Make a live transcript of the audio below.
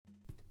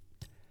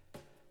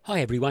Hi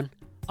everyone,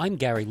 I'm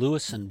Gary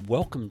Lewis and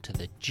welcome to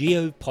the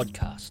Geo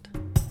Podcast.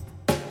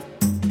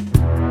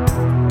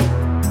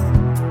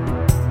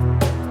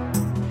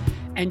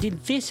 And in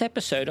this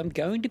episode I'm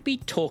going to be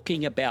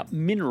talking about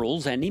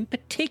minerals and in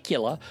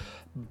particular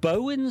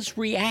Bowens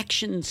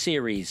reaction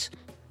series.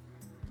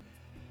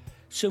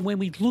 So when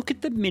we look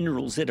at the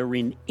minerals that are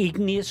in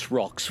igneous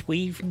rocks,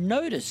 we've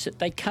noticed that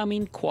they come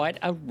in quite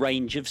a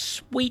range of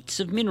suites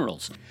of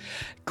minerals.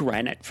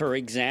 Granite, for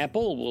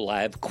example, will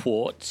have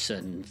quartz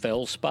and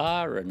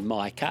feldspar and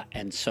mica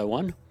and so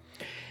on.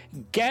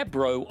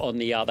 Gabbro, on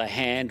the other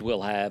hand,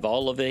 will have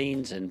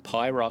olivines and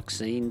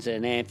pyroxenes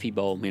and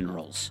amphibole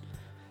minerals.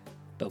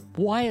 But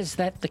why is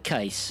that the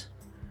case?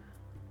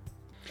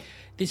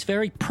 This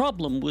very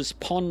problem was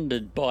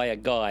pondered by a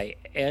guy,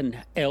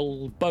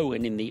 N.L.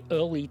 Bowens, in the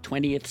early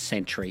 20th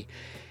century,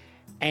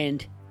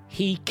 and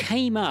he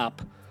came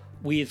up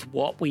with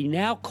what we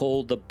now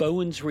call the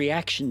Bowens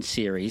reaction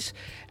series,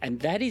 and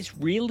that is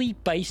really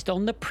based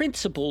on the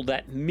principle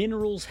that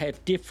minerals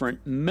have different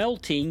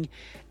melting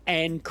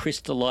and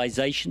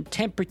crystallization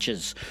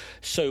temperatures.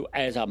 So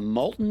as a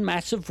molten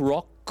mass of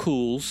rock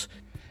cools,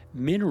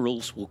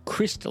 minerals will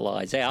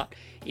crystallize out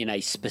in a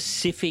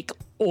specific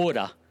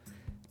order,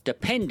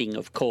 depending,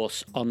 of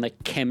course, on the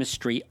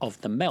chemistry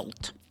of the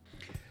melt.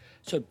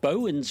 So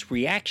Bowens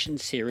reaction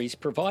series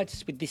provides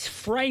us with this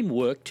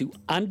framework to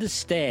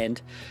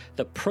understand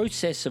the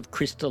process of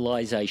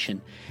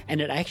crystallization, and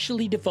it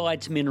actually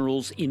divides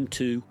minerals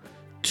into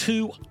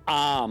two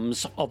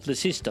arms of the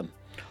system.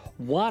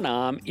 One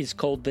arm is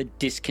called the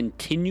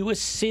discontinuous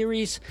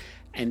series,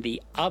 and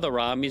the other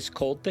arm is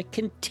called the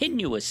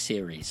continuous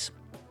series.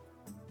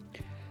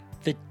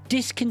 The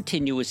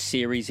discontinuous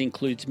series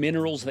includes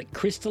minerals that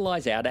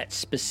crystallize out at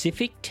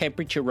specific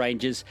temperature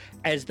ranges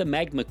as the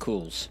magma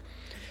cools.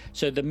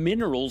 So the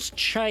minerals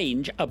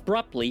change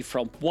abruptly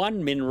from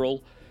one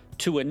mineral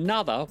to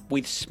another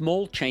with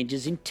small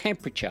changes in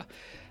temperature.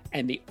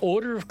 And the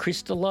order of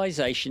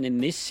crystallization in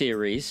this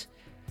series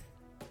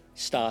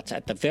starts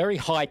at the very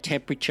high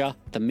temperature.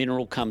 The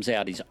mineral comes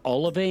out is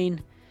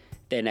olivine.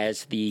 Then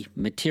as the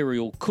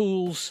material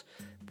cools,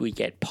 we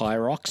get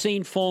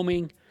pyroxene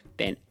forming,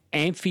 then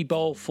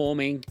amphibole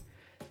forming,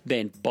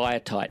 then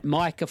biotite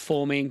mica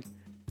forming,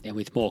 and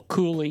with more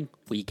cooling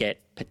we get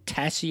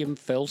potassium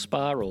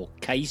feldspar or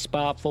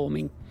K-spar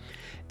forming,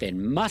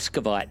 then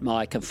muscovite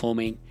mica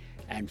forming,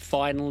 and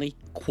finally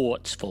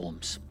quartz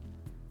forms.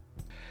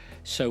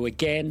 So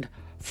again,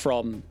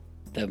 from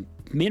the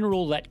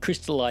mineral that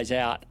crystallizes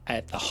out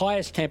at the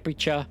highest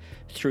temperature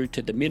through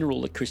to the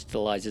mineral that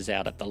crystallizes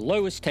out at the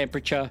lowest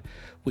temperature,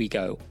 we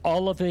go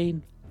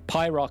olivine,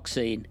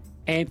 pyroxene,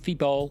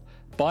 amphibole,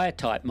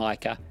 biotite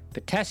mica,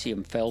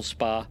 potassium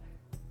feldspar,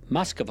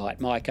 muscovite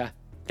mica,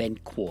 then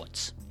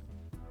quartz.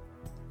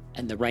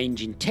 And the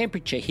range in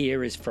temperature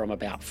here is from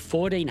about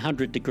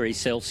 1400 degrees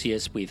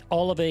Celsius with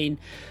olivine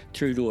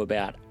through to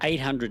about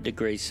 800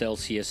 degrees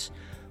Celsius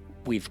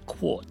with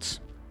quartz.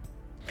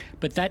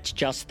 But that's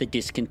just the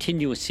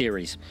discontinuous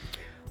series.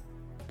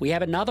 We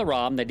have another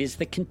arm that is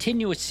the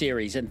continuous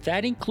series, and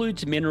that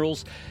includes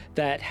minerals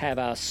that have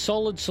a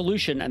solid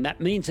solution, and that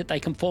means that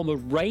they can form a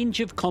range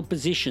of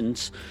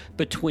compositions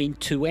between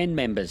two end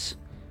members.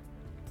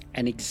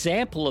 An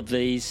example of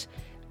these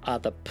are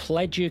the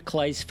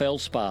plagioclase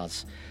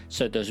feldspars.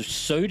 So the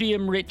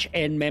sodium-rich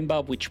end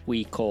member, which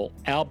we call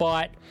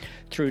albite,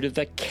 through to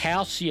the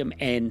calcium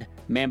end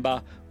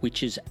member,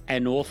 which is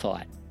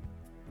anorthite.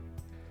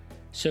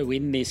 So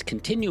in this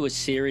continuous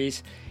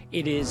series,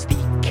 it is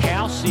the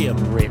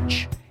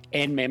calcium-rich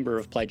end member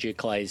of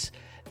plagioclase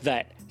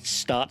that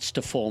starts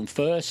to form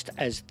first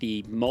as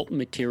the molten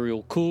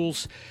material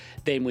cools.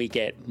 Then we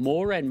get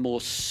more and more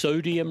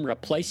sodium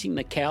replacing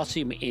the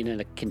calcium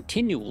in a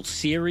continual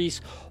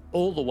series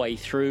all the way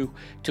through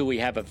till we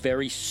have a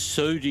very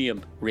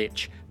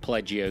sodium-rich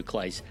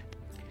plagioclase.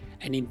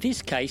 And in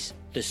this case,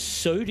 the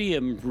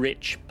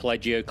sodium-rich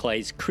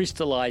plagioclase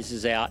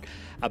crystallizes out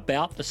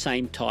about the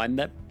same time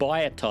that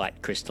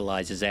biotite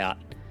crystallizes out.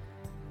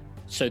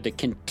 So the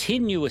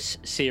continuous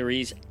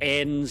series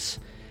ends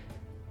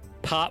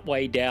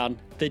partway down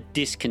the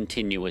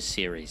discontinuous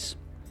series.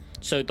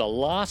 So the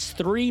last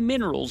three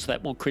minerals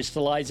that will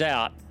crystallize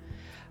out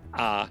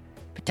are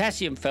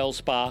potassium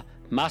feldspar,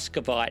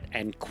 muscovite,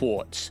 and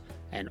quartz.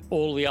 And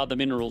all the other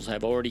minerals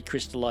have already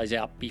crystallized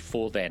out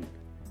before then.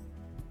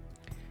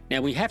 Now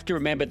we have to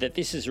remember that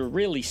this is a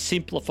really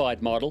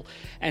simplified model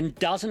and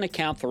doesn't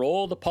account for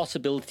all the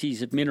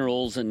possibilities of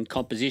minerals and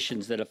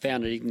compositions that are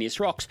found in igneous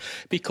rocks,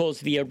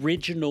 because the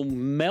original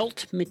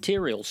melt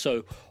material,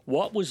 so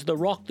what was the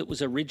rock that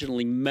was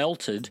originally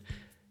melted,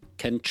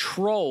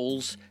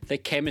 controls the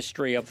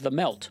chemistry of the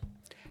melt.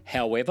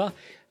 However,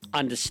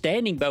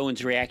 understanding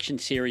Bowens reaction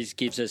series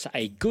gives us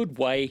a good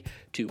way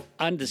to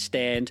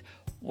understand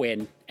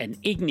when an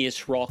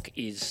igneous rock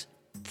is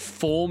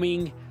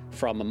forming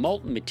from a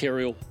molten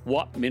material,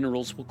 what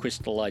minerals will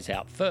crystallize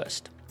out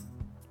first.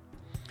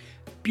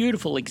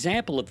 Beautiful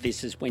example of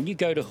this is when you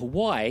go to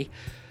Hawaii,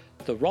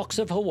 the rocks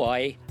of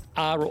Hawaii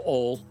are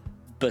all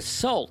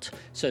basalt.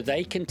 So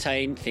they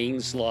contain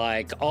things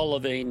like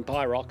olivine,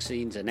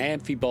 pyroxenes, and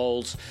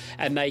amphiboles,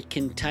 and they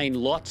contain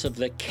lots of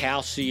the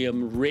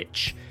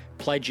calcium-rich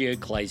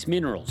plagioclase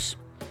minerals.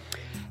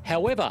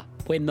 However,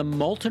 when the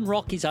molten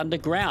rock is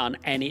underground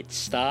and it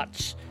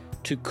starts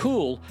to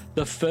cool,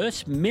 the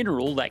first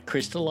mineral that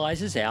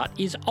crystallizes out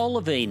is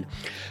olivine.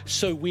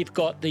 So we've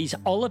got these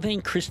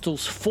olivine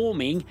crystals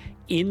forming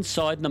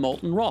inside the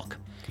molten rock.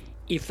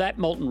 If that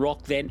molten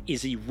rock then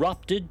is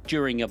erupted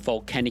during a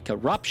volcanic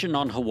eruption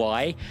on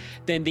Hawaii,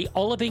 then the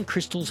olivine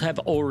crystals have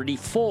already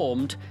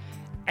formed,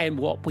 and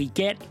what we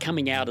get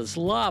coming out as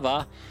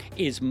lava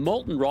is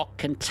molten rock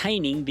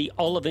containing the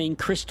olivine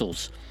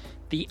crystals.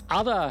 The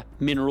other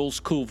minerals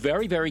cool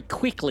very, very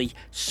quickly,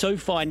 so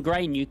fine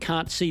grain you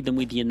can't see them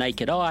with your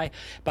naked eye,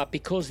 but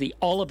because the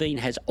olivine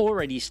has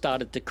already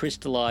started to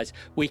crystallize,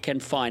 we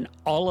can find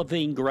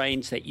olivine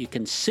grains that you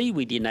can see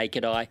with your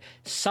naked eye,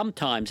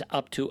 sometimes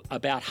up to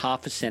about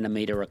 0.5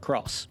 centimeter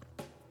across.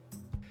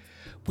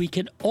 We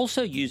can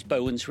also use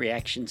Bowens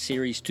reaction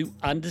series to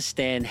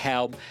understand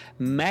how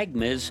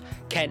magmas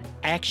can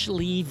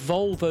actually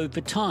evolve over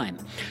time.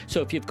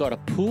 So if you've got a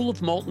pool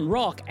of molten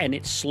rock and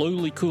it's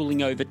slowly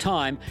cooling over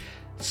time,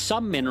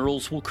 some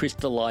minerals will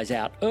crystallize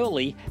out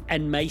early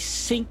and may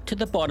sink to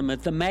the bottom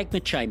of the magma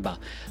chamber,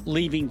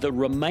 leaving the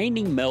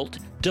remaining melt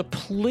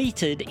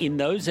depleted in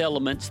those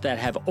elements that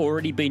have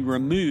already been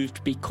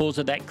removed because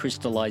of that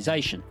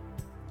crystallization.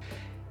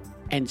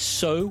 And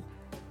so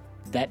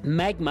that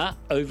magma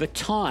over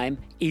time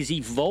is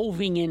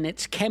evolving in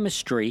its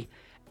chemistry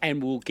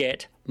and will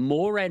get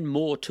more and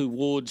more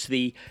towards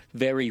the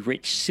very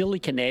rich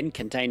silicon end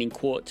containing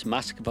quartz,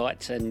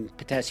 muscovites and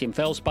potassium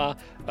feldspar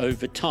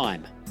over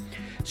time.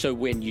 So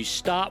when you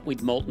start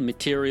with molten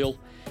material,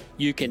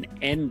 you can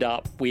end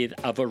up with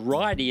a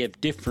variety of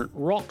different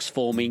rocks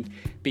forming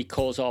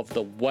because of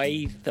the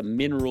way the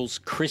minerals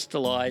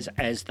crystallize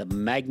as the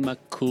magma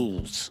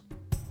cools.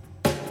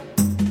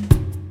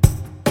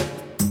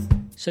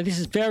 So this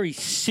is a very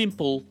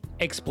simple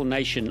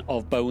explanation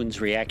of Bowens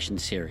reaction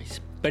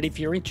series. But if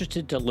you're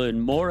interested to learn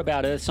more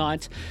about earth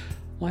science,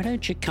 why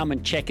don't you come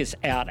and check us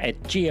out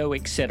at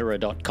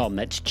geoetc.com.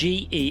 That's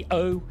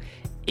geoetc.com.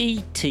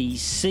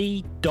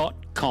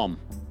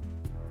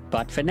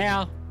 But for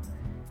now,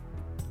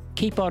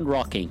 keep on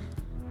rocking.